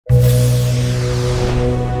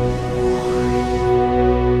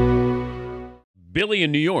Billy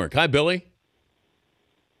in New York. Hi, Billy.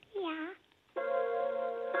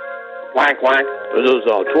 Wank, wank. It is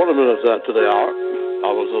 20 minutes after the hour.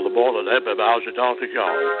 I was on the board at Happy House to talk to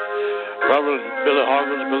y'all. Reverend Billy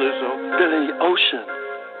Harvard, Billy Ocean.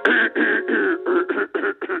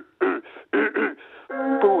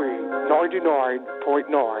 Bowie,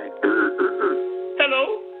 99.9. Hello?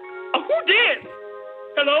 Who did?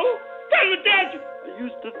 Hello? Tell me that. I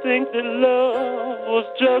used to think that love was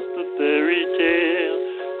just a fairy tale.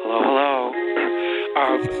 Hello,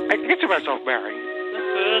 hello. Get yourself married.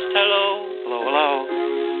 First hello, hello,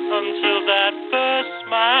 until that first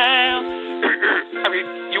smile. I mean,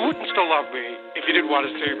 you wouldn't still love me if you didn't want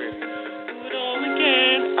to see me. Do it all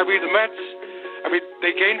again. I mean, the Mets,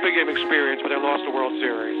 they gained big game experience, but they lost the World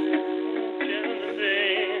Series.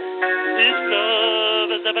 This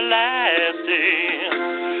love is everlasting.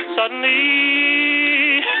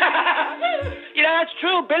 Suddenly. That's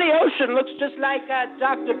true. Billy Ocean looks just like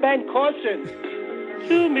Dr. Ben Carson.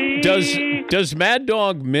 To me. Does Mad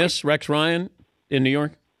Dog miss Rex Ryan in New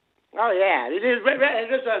York? Oh, yeah. Listen,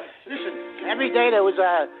 every day there was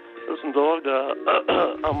a... Listen, Dog,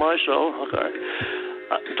 on my show, okay.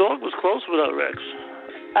 Dog was close without Rex.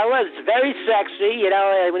 I was very sexy,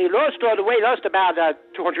 when he lost all the weight, he lost about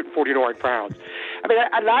 249 pounds. I mean,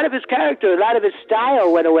 a lot of his character, a lot of his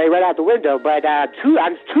style went away right out the window. But on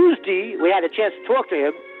Tuesday, we had a chance to talk to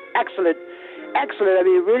him. Excellent. I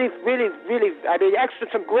mean, really,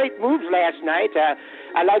 excellent. Some great moves last night.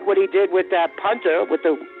 I like what he did with punter,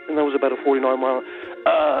 And that was about a 49-mile.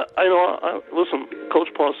 Listen, Coach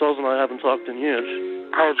Parcells and I haven't talked in years.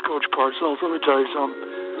 Hi, it's Coach Parcells. Let me tell you something.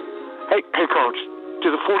 Hey, Coach,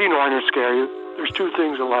 do the 49ers scare you? There's two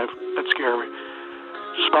things in life that scare me.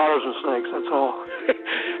 Spiders and snakes, that's all.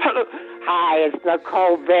 Hello. Hi, it's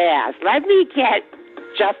Nicole Bass. Let me get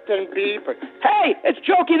Justin Bieber. Hey, it's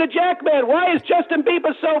Jokey the Jackman. Why is Justin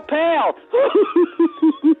Bieber so pale?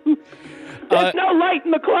 There's no light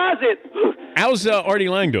in the closet. How's Artie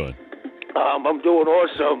Lang doing? I'm doing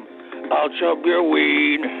awesome. I'll chop your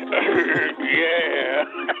weed. Yeah.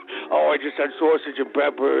 Oh, I just had sausage and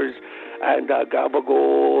peppers and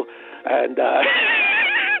gabagool and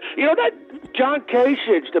that John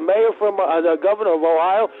Kasich, the mayor from the governor of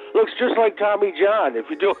Ohio, looks just like Tommy John if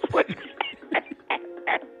you do it.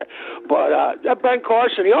 But that Ben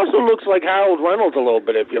Carson, he also looks like Harold Reynolds a little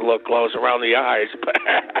bit if you look close around the eyes.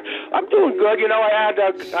 I'm doing good. I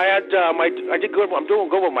did good. I'm doing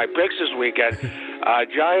good with my picks this weekend.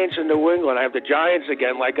 Giants in New England. I have the Giants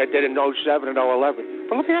again, like I did in 07 and 011.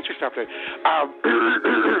 But let me ask you something.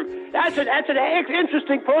 That's an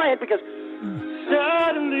interesting point because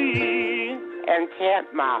suddenly and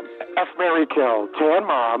Cat Mom, F. Mary Kill, Tan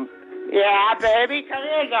Mom. Yeah, baby, come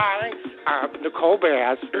here, darling. Nicole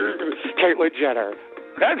Bass, Caitlyn Jenner.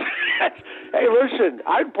 Hey, listen,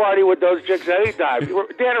 I'd party with those chicks anytime.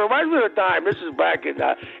 Dan, it reminds me of the time. This is back in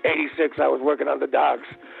 '86. I was working on the docks.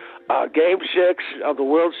 Game 6 of the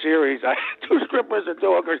World Series. I had 2 strippers and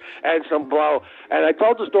 2 hookers and some blow. And I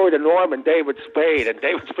told the story to Norm and David Spade. And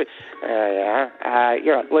David Spade,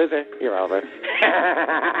 Lizzie, you're over.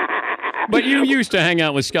 But you used to hang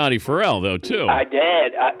out with Scotty Farrell, though, too. I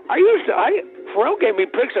did. Farrell gave me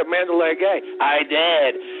picks at Mandalay Bay. I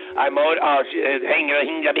did. I mowed.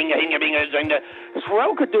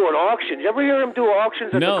 Farrell could do an auction. Did you ever hear him do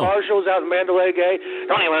auctions at the car shows out in Mandalay Bay?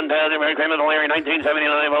 21,000 American Criminal Larry,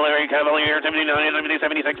 1979 Larry Cavalier, 79,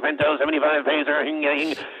 76 Pinto, 75 Pacer.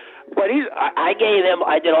 But I gave him.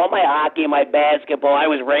 I did all my hockey, my basketball. I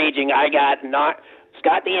was raging. I got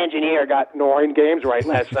Scott the engineer got 9 games right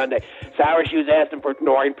last Sunday. Sour Shoes asked him for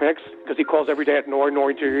 9 picks because he calls every day at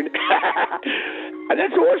 9:19. And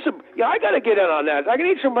that's awesome. Yeah, I got to get in on that. I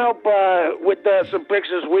need some help with some picks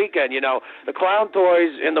this weekend. The Clown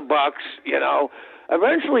Toys in the Bucks.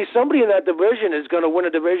 Eventually somebody in that division is going to win a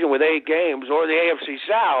division with 8 games, or the AFC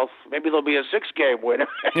South. Maybe there'll be a 6-game winner.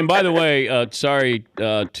 And by the way, sorry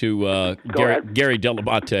to Gary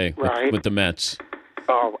Dell'Abate with the Mets.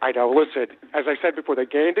 Oh, I know. Listen, as I said before, they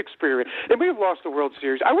gained experience. They may have lost the World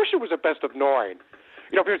Series. I wish it was a best of 9.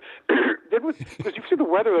 Because you've seen the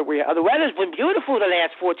weather that we have. The weather's been beautiful the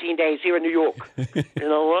last 14 days here in New York. You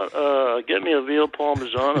know what? Get me a veal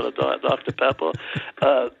parmesan and a Dr. Pepper.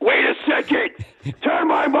 Wait a second! Turn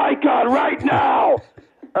my mic on right now!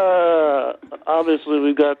 Obviously,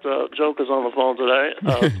 we got jokers on the phone today.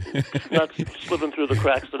 Not slipping through the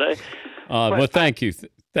cracks today. Well, thank you.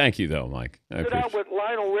 Thank you, though, Mike. Sit out with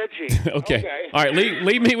Lionel Richie. Okay. All right,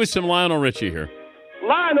 leave me with some Lionel Richie here.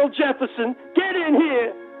 Lionel Jefferson, get in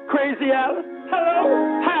here, Crazy Alice.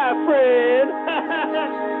 Hello. Hi, Fred.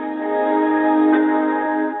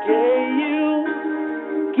 Gay you,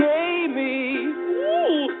 gay me.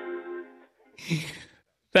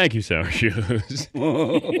 Thank you, Sour Shoes.